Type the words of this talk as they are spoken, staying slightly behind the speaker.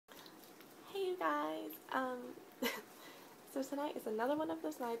Um, so tonight is another one of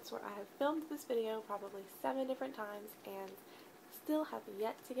those nights where I have filmed this video probably 7 different times and still have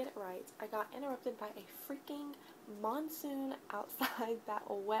yet to get it right. I got interrupted by a freaking monsoon outside that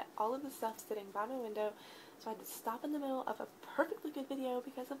wet all of the stuff sitting by my window, so I had to stop in the middle of a perfectly good video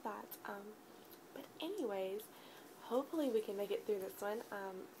because of that. But anyways, hopefully we can make it through this one,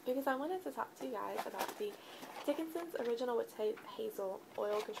 because I wanted to talk to you guys about the Dickinson's Original with Hazel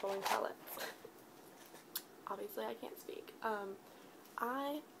Oil Controlling Towelettes. Obviously I can't speak.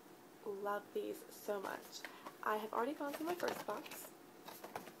 I love these so much. I have already gone through my first box,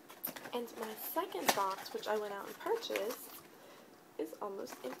 and my second box, which I went out and purchased, is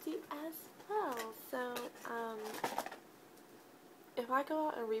almost empty as well. So, if I go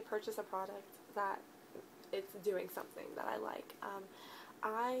out and repurchase a product that it's doing something that I like,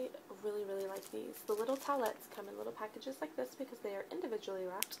 I really, really like these. The little towelettes come in little packages like this because they are individually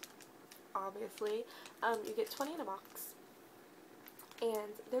wrapped, obviously. You get 20 in a box,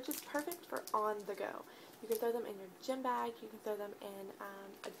 and they're just perfect for on the go. You can throw them in your gym bag, you can throw them in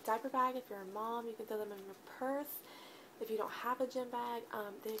a diaper bag if you're a mom, you can throw them in your purse if you don't have a gym bag.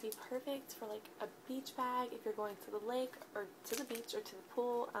 They'd be perfect for like a beach bag if you're going to the lake or to the beach or to the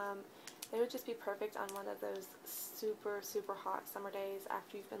pool. They would just be perfect on one of those super, super hot summer days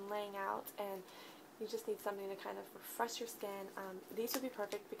after you've been laying out and you just need something to kind of refresh your skin. These would be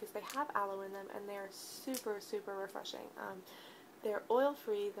perfect because they have aloe in them and they're super, super refreshing. They're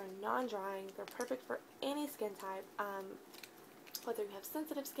oil-free, they're non-drying, they're perfect for any skin type, whether you have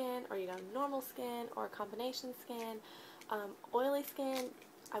sensitive skin or you have normal skin or combination skin. Oily skin,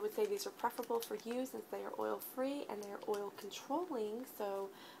 I would say these are preferable for you since they are oil-free and they're oil-controlling, so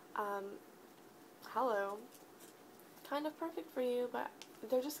hello, kind of perfect for you, but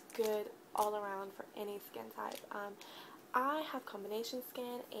they're just good all around for any skin type. I have combination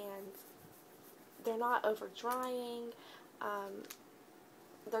skin and they're not over-drying.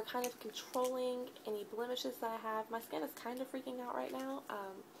 They're kind of controlling any blemishes that I have. My skin is kind of freaking out right now,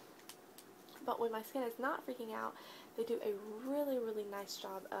 but when my skin is not freaking out, they do a really, really nice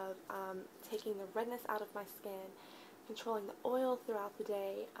job of taking the redness out of my skin, controlling the oil throughout the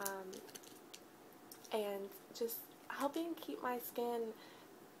day, and just helping keep my skin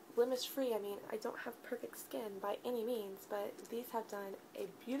blemish free. I mean, I don't have perfect skin by any means, but these have done a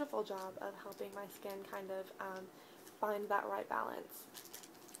beautiful job of helping my skin kind of find that right balance,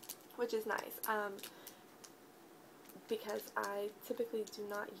 which is nice, because I typically do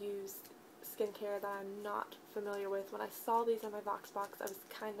not use skincare that I'm not familiar with. When I saw these in my VoxBox, I was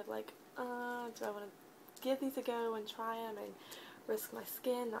kind of like, do I want to give these a go and try them and risk my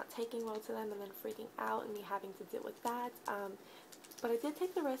skin not taking well to them and then freaking out and me having to deal with that? But I did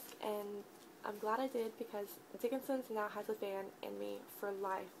take the risk, and I'm glad I did because Dickinson's now has a fan in me for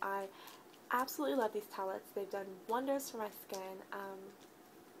life. I absolutely love these towelettes. They've done wonders for my skin,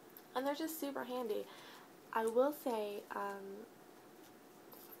 and they're just super handy. I will say,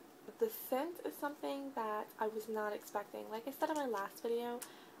 the scent is something that I was not expecting. Like I said in my last video,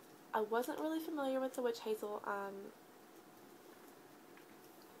 I wasn't really familiar with the Witch Hazel,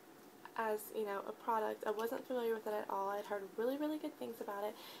 as, you know, a product. I wasn't familiar with it at all. I'd heard really, really good things about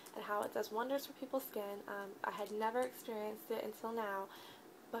it and how it does wonders for people's skin. I had never experienced it until now,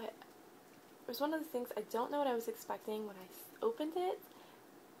 but it was one of the things I don't know what I was expecting when I opened it,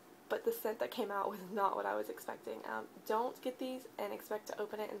 but the scent that came out was not what I was expecting. Don't get these and expect to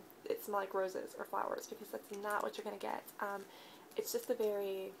open it and it smell like roses or flowers, because that's not what you're going to get. It's just a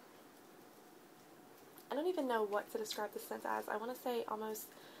very, I don't even know what to describe the scent as. I want to say almost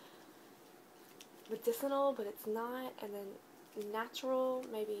medicinal, but it's not, and then natural,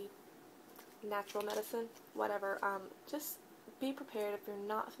 maybe natural medicine, whatever. Just be prepared if you're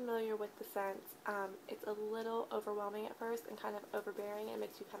not familiar with the scent. It's a little overwhelming at first and kind of overbearing. It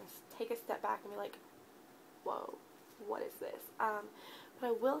makes you kind of take a step back and be like, whoa, what is this? But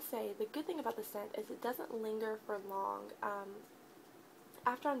I will say the good thing about the scent is it doesn't linger for long.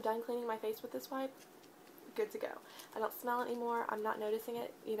 After I'm done cleaning my face with this wipe, good to go. I don't smell it anymore. I'm not noticing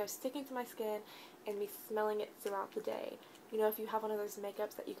it, you know, sticking to my skin and me smelling it throughout the day. You know, if you have one of those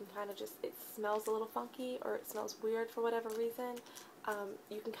makeups that you can kind of just, it smells a little funky or it smells weird for whatever reason,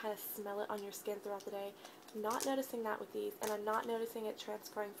 you can kind of smell it on your skin throughout the day. Not noticing that with these, and I'm not noticing it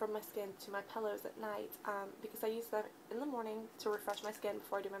transferring from my skin to my pillows at night, because I use them in the morning to refresh my skin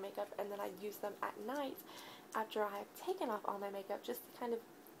before I do my makeup, and then I use them at night after I have taken off all my makeup, just to kind of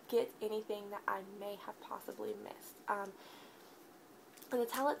get anything that I may have possibly missed. And the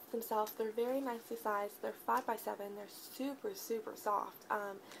towelettes themselves, they're very nicely sized. They're 5x7. They're super, super soft.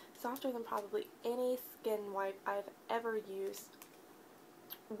 Softer than probably any skin wipe I've ever used.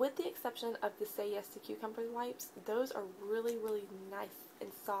 with the exception of the Say Yes to Cucumber wipes, those are really, really nice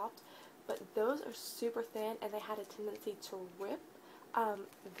and soft, but those are super thin and they had a tendency to rip.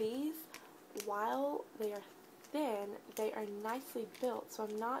 These, while they are thin, they are nicely built, so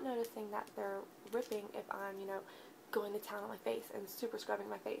I'm not noticing that they're ripping if I'm, you know, going to town on my face and super scrubbing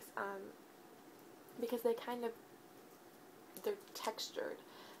my face, because they kind of, they're textured.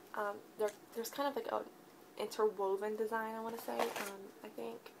 There's kind of like a interwoven design, I want to say. I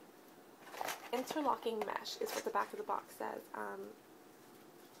think interlocking mesh is what the back of the box says,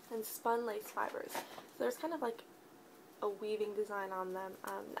 and spun lace fibers. So there's kind of like a weaving design on them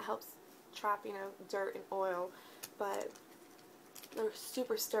that helps trap, you know, dirt and oil, but they're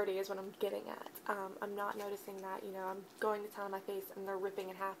super sturdy is what I'm getting at. I'm not noticing that, you know, I'm going to town on my face and they're ripping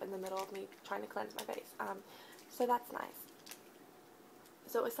in half in the middle of me trying to cleanse my face. So that's nice.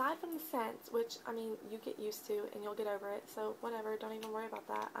 So aside from the scents, which, I mean, you get used to and you'll get over it, so whatever, don't even worry about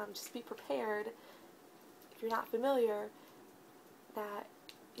that. Just be prepared, if you're not familiar, that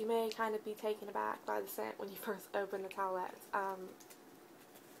you may kind of be taken aback by the scent when you first open the towelettes.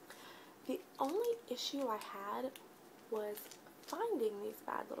 The only issue I had was finding these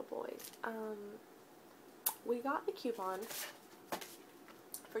bad little boys. We got the coupon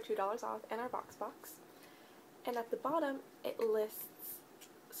for $2 off in our VoxBox, and at the bottom it lists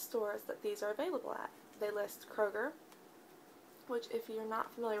stores that these are available at. They list Kroger, which, if you're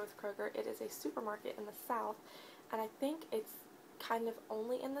not familiar with Kroger, it is a supermarket in the South, and I think it's kind of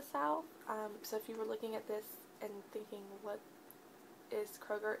only in the South. So if you were looking at this and thinking, what is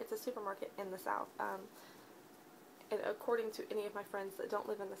Kroger? It's a supermarket in the South. And according to any of my friends that don't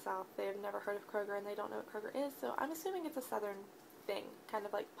live in the South, they have never heard of Kroger and they don't know what Kroger is, so I'm assuming it's a Southern thing, kind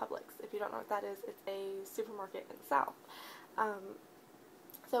of like Publix. If you don't know what that is, it's a supermarket in the South.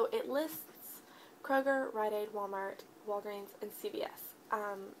 So it lists Kroger, Rite Aid, Walmart, Walgreens, and CVS.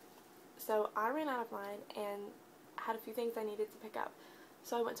 So I ran out of mine and had a few things I needed to pick up.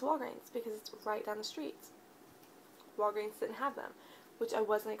 So I went to Walgreens because it's right down the street. Walgreens didn't have them, which I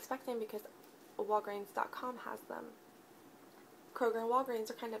wasn't expecting because Walgreens.com has them. Kroger and Walgreens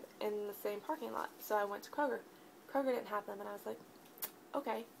are kind of in the same parking lot, so I went to Kroger. Kroger didn't have them, and I was like,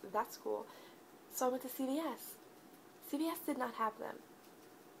 okay, that's cool. So I went to CVS. CVS did not have them.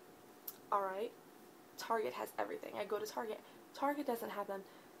 Alright, Target has everything. I go to Target. Target doesn't have them.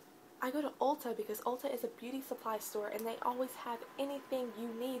 I go to Ulta because Ulta is a beauty supply store, and they always have anything you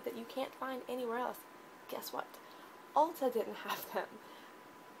need that you can't find anywhere else. Guess what? Ulta didn't have them.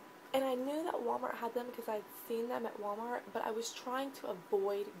 And I knew that Walmart had them because I'd seen them at Walmart, but I was trying to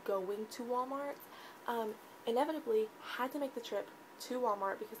avoid going to Walmart. Inevitably, had to make the trip to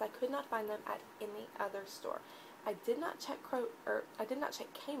Walmart because I could not find them at any other store. I did not check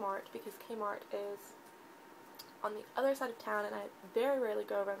Kmart because Kmart is on the other side of town, and I very rarely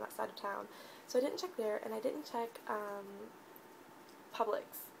go over on that side of town. So I didn't check there, and I didn't check Publix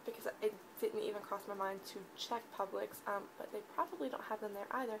because it didn't even cross my mind to check Publix, but they probably don't have them there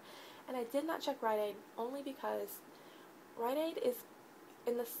either. And I did not check Rite Aid only because Rite Aid is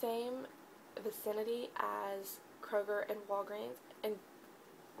in the same vicinity as Kroger and Walgreens, and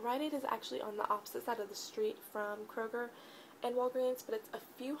Rite Aid is actually on the opposite side of the street from Kroger and Walgreens, but it's a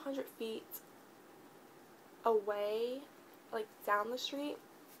few hundred feet away, like down the street,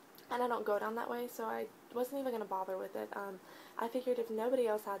 and I don't go down that way, so I wasn't even going to bother with it. I figured if nobody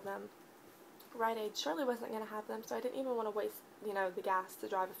else had them, Rite Aid surely wasn't going to have them, so I didn't even want to waste, you know, the gas to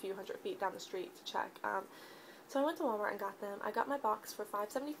drive a few hundred feet down the street to check. So I went to Walmart and got them. I got my box for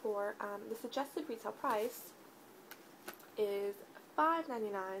 $5.74. The suggested retail price is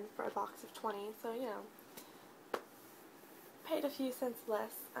 $5.99 for a box of 20, so, you know, paid a few cents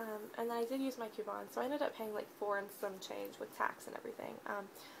less, and then I did use my coupon, so I ended up paying like $4 and some change with tax and everything,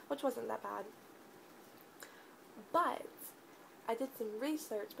 which wasn't that bad. But I did some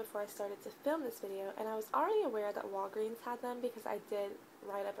research before I started to film this video, and I was already aware that Walgreens had them because I did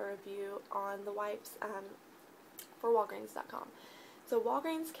write up a review on the wipes for Walgreens.com. So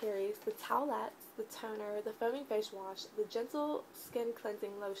Walgreens carries the towelettes, the toner, the foaming face wash, the gentle skin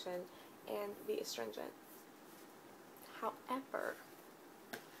cleansing lotion, and the astringent. However,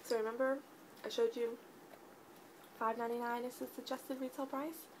 so remember I showed you $5.99 is the suggested retail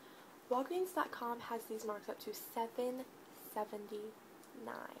price? Walgreens.com has these marked up to $7.79.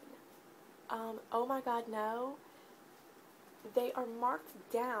 Oh my god, no. They are marked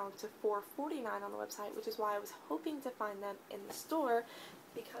down to $4.49 on the website, which is why I was hoping to find them in the store,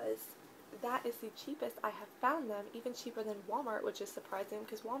 because that is the cheapest I have found them, even cheaper than Walmart, which is surprising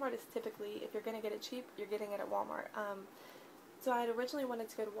because Walmart is typically, if you're going to get it cheap, you're getting it at Walmart. So I had originally wanted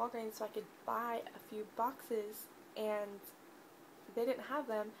to go to Walgreens so I could buy a few boxes and they didn't have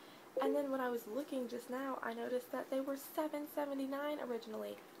them. And then when I was looking just now, I noticed that they were $7.79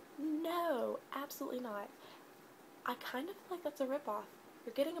 originally. No, absolutely not. I kind of feel like that's a ripoff.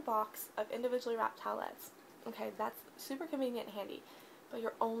 You're getting a box of individually wrapped towelettes. Okay, that's super convenient and handy, but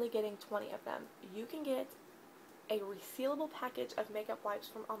you're only getting 20 of them. You can get a resealable package of makeup wipes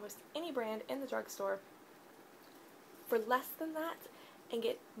from almost any brand in the drugstore for less than that and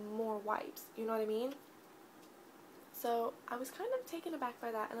get more wipes. You know what I mean? So I was kind of taken aback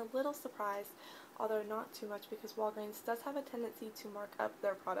by that and a little surprised, although not too much, because Walgreens does have a tendency to mark up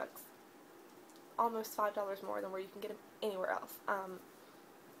their products almost $5 more than where you can get them anywhere else.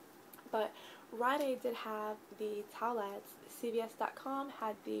 But Rite Aid did have the towelettes, CVS.com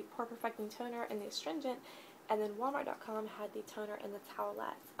had the pore perfecting toner and the astringent, and then Walmart.com had the toner and the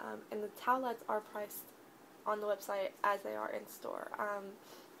towelettes. And the towelettes are priced on the website as they are in store.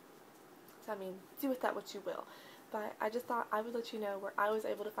 So I mean, do with that what you will. But I just thought I would let you know where I was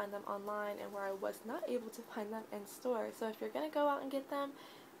able to find them online and where I was not able to find them in store. So if you're going to go out and get them,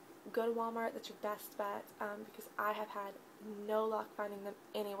 go to Walmart. That's your best bet, because I have had no luck finding them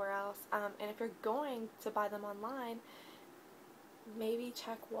anywhere else. And if you're going to buy them online, maybe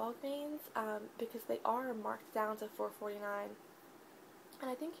check Walgreens, because they are marked down to $4.49. And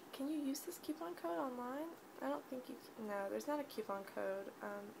I think, can you use this coupon code online? I don't think you can. No, there's not a coupon code.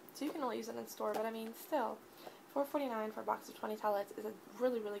 So you can only use it in store, but I mean, still, $4.49 for a box of 20 towelettes is a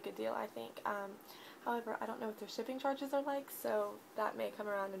really, really good deal, I think. However, I don't know what their shipping charges are like, so that may come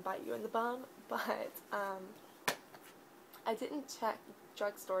around and bite you in the bum, but I didn't check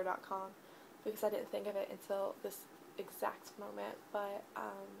drugstore.com because I didn't think of it until this exact moment, but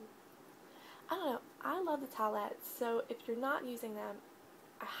I don't know, I love the towelettes, so if you're not using them,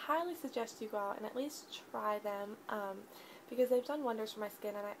 I highly suggest you go out and at least try them, because they've done wonders for my skin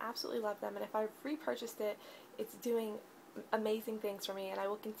and I absolutely love them, and if I've repurchased it, it's doing amazing things for me, and I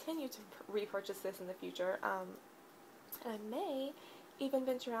will continue to repurchase this in the future, and I may even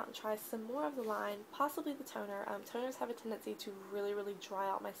venture out and try some more of the line, possibly the toner. Toners have a tendency to really, really dry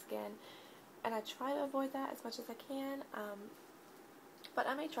out my skin, and I try to avoid that as much as I can, but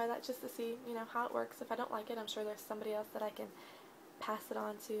I may try that just to see, you know, how it works. If I don't like it, I'm sure there's somebody else that I can pass it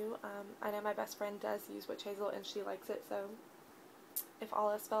on to. I know my best friend does use Witch Hazel and she likes it, so if all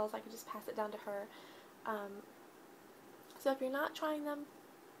else fails, I can just pass it down to her. So if you're not trying them,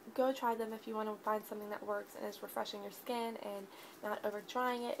 go try them if you want to find something that works and is refreshing your skin and not over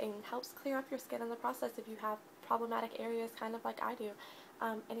drying it and helps clear up your skin in the process if you have problematic areas kind of like I do.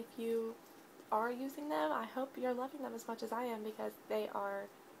 And if you are using them, I hope you're loving them as much as I am, because they are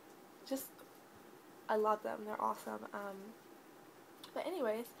just, I love them. They're awesome. But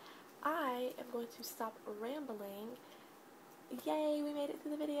anyways, I am going to stop rambling. Yay, we made it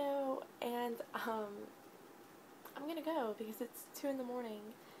through the video, and I'm gonna go because it's 2 in the morning,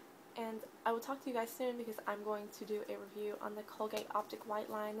 and I will talk to you guys soon because I'm going to do a review on the Colgate Optic White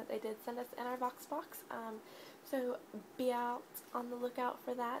line that they did send us in our VoxBox. So be out on the lookout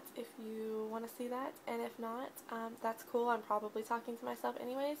for that if you want to see that, and if not, that's cool. I'm probably talking to myself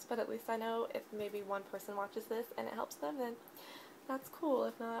anyways, but at least I know if maybe one person watches this and it helps them, then that's cool.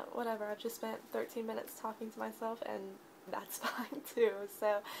 If not, whatever. I've just spent 13 minutes talking to myself, and that's fine too.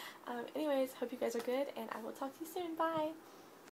 So anyways, hope you guys are good, and I will talk to you soon. Bye!